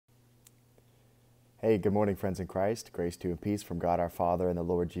Hey, good morning, friends in Christ. Grace to you and peace from God our Father and the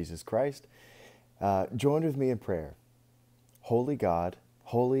Lord Jesus Christ. Join with me in prayer. Holy God,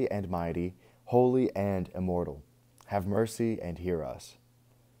 holy and mighty, holy and immortal, have mercy and hear us.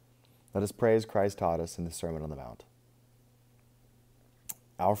 Let us pray as Christ taught us in the Sermon on the Mount.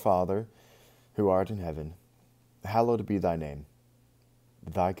 Our Father, who art in heaven, hallowed be thy name.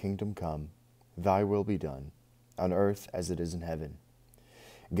 Thy kingdom come, thy will be done, on earth as it is in heaven.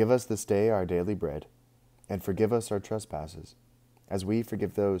 Give us this day our daily bread, and forgive us our trespasses, as we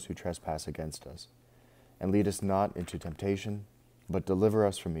forgive those who trespass against us. And lead us not into temptation, but deliver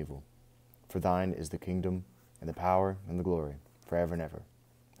us from evil. For thine is the kingdom, and the power, and the glory, forever and ever.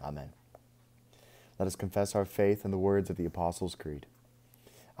 Amen. Let us confess our faith in the words of the Apostles' Creed.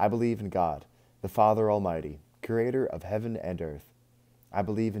 I believe in God, the Father Almighty, creator of heaven and earth. I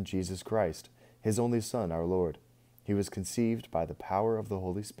believe in Jesus Christ, his only Son, our Lord. He was conceived by the power of the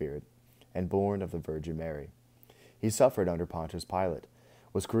Holy Spirit and born of the Virgin Mary. He suffered under Pontius Pilate,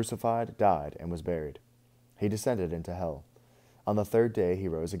 was crucified, died, and was buried. He descended into hell. On the third day he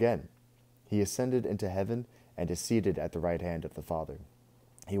rose again. He ascended into heaven and is seated at the right hand of the Father.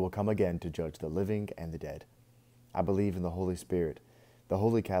 He will come again to judge the living and the dead. I believe in the Holy Spirit, the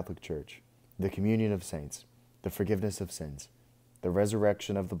Holy Catholic Church, the communion of saints, the forgiveness of sins, the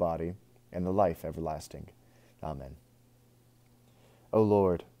resurrection of the body, and the life everlasting. Amen. O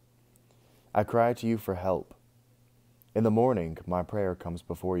Lord, I cry to you for help. In the morning my prayer comes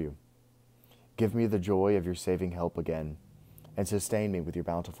before you. Give me the joy of your saving help again, and sustain me with your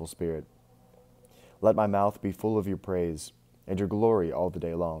bountiful Spirit. Let my mouth be full of your praise, and your glory all the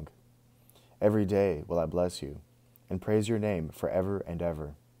day long. Every day will I bless you, and praise your name forever and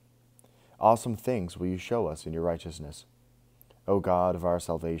ever. Awesome things will you show us in your righteousness. O God of our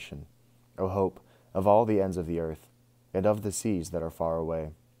salvation, O hope of all the ends of the earth, and of the seas that are far away.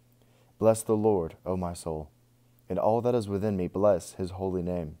 Bless the Lord, O my soul, and all that is within me bless his holy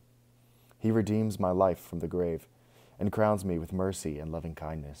name. He redeems my life from the grave, and crowns me with mercy and loving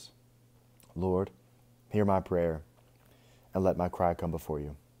kindness. Lord, hear my prayer, and let my cry come before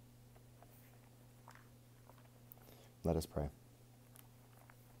you. Let us pray.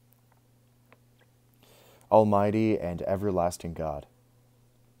 Almighty and everlasting God,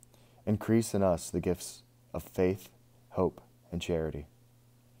 increase in us the gifts of faith, hope, and charity,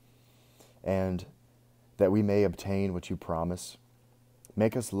 and that we may obtain what you promise,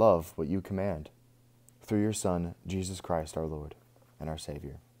 make us love what you command, through your Son, Jesus Christ our Lord and our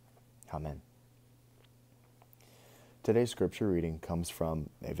Savior. Amen. Today's scripture reading comes from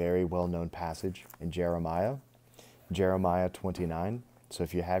a very well-known passage in Jeremiah 29. So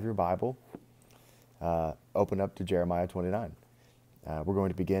if you have your Bible, open up to Jeremiah 29. We're going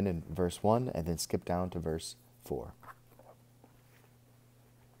to begin in verse 1 and then skip down to verse 4.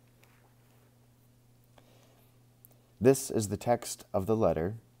 This is the text of the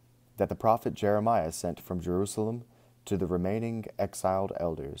letter that the prophet Jeremiah sent from Jerusalem to the remaining exiled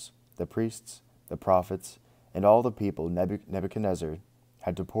elders, the priests, the prophets, and all the people Nebuchadnezzar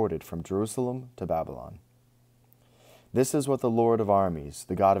had deported from Jerusalem to Babylon. This is what the Lord of armies,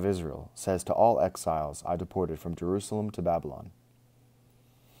 the God of Israel, says to all exiles I deported from Jerusalem to Babylon.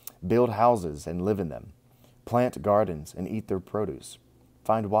 Build houses and live in them. Plant gardens and eat their produce.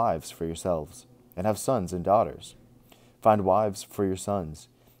 Find wives for yourselves, and have sons and daughters. Find wives for your sons,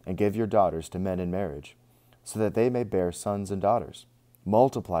 and give your daughters to men in marriage, so that they may bear sons and daughters.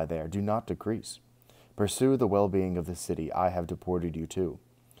 Multiply there, do not decrease. Pursue the well-being of the city I have deported you to.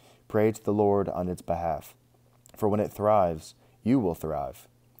 Pray to the Lord on its behalf, for when it thrives, you will thrive.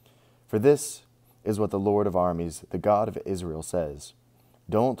 For this is what the Lord of armies, the God of Israel, says.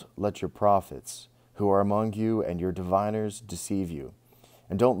 Don't let your prophets, who are among you, and your diviners deceive you,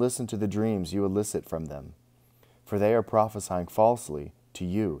 and don't listen to the dreams you elicit from them, for they are prophesying falsely to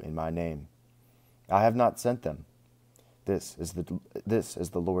you in my name. I have not sent them. This is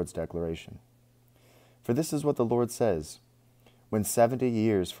the Lord's declaration. For this is what the Lord says, when 70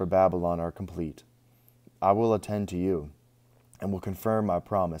 years for Babylon are complete, I will attend to you, and will confirm my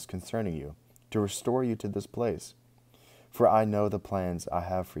promise concerning you, to restore you to this place. For I know the plans I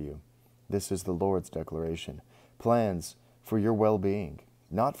have for you. This is the Lord's declaration. Plans for your well-being,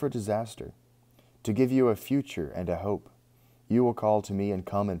 not for disaster, to give you a future and a hope. You will call to me and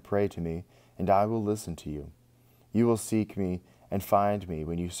come and pray to me, and I will listen to you. You will seek me and find me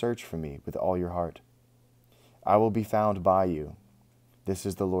when you search for me with all your heart. I will be found by you. This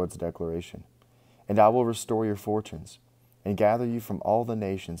is the Lord's declaration. And I will restore your fortunes, and gather you from all the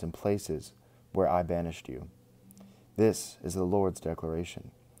nations and places where I banished you. This is the Lord's declaration.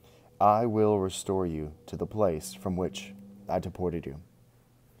 I will restore you to the place from which I deported you.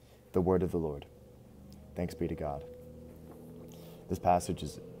 The word of the Lord. Thanks be to God. This passage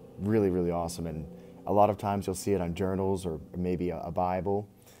is really, really awesome, and a lot of times you'll see it on journals or maybe a Bible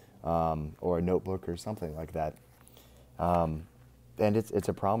or a notebook or something like that. And it's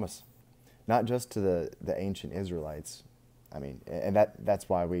a promise, not just to the ancient Israelites. I mean, and that's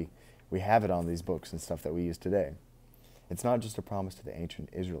why we have it on these books and stuff that we use today. It's not just a promise to the ancient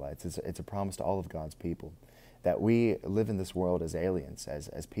Israelites. It's a promise to all of God's people, that we live in this world as aliens,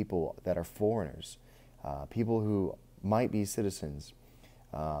 as people that are foreigners, people who might be citizens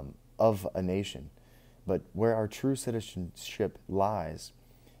of a nation, but where our true citizenship lies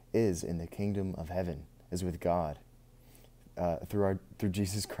is in the kingdom of heaven, is with God, through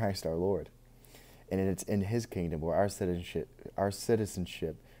Jesus Christ our Lord. And it's in His kingdom where our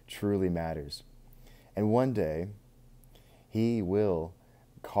citizenship truly matters. And one day, He will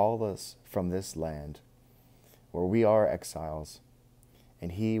call us from this land where we are exiles,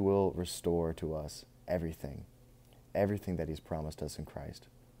 and He will restore to us everything that He's promised us in Christ.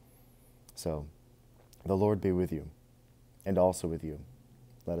 So, the Lord be with you, and also with you.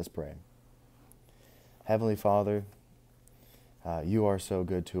 Let us pray. Heavenly Father, You are so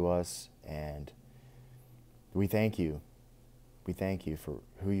good to us, and we thank You. We thank You for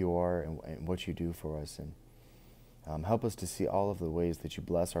who You are and what You do for us, and help us to see all of the ways that You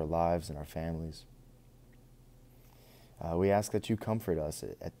bless our lives and our families. We ask that You comfort us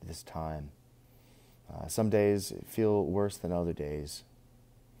at this time. Some days feel worse than other days.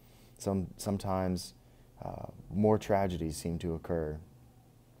 Sometimes more tragedies seem to occur.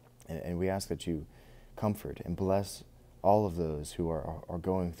 And we ask that You comfort and bless all of those who are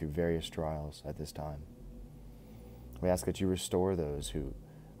going through various trials at this time. We ask that You restore those who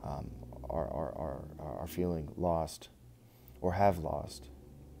are feeling lost or have lost.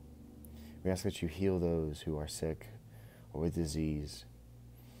 We ask that You heal those who are sick or with disease,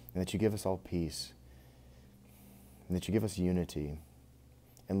 and that You give us all peace, and that You give us unity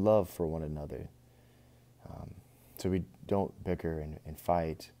and love for one another, so we don't bicker and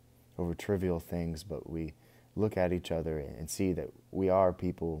fight over trivial things, but we look at each other and see that we are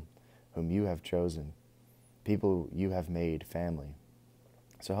people whom You have chosen, people You have made family.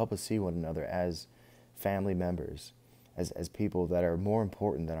 So help us see one another as family members, as people that are more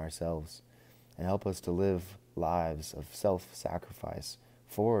important than ourselves, and help us to live lives of self-sacrifice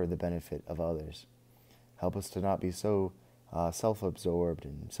for the benefit of others. Help us to not be so self-absorbed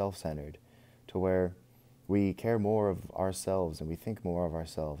and self-centered, to where we care more of ourselves and we think more of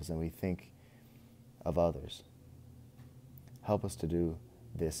ourselves than we think of others. Help us to do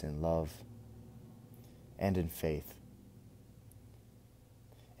this in love and in faith.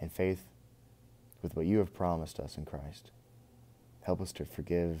 In faith with what You have promised us in Christ. Help us to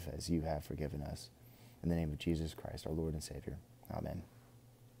forgive as You have forgiven us. In the name of Jesus Christ, our Lord and Savior. Amen.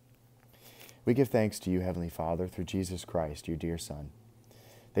 We give thanks to You, Heavenly Father, through Jesus Christ, Your dear Son,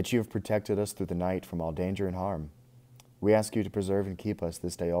 that You have protected us through the night from all danger and harm. We ask You to preserve and keep us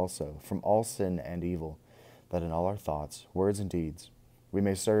this day also from all sin and evil, that in all our thoughts, words, and deeds we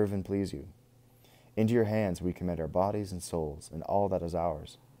may serve and please You. Into Your hands we commit our bodies and souls and all that is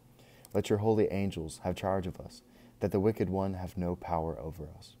ours. Let Your holy angels have charge of us, that the wicked one have no power over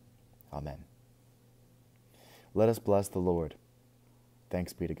us. Amen. Let us bless the Lord.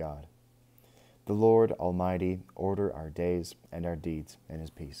 Thanks be to God. The Lord Almighty order our days and our deeds in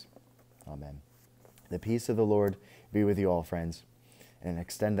His peace. Amen. The peace of the Lord be with you all, friends, and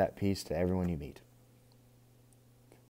extend that peace to everyone you meet.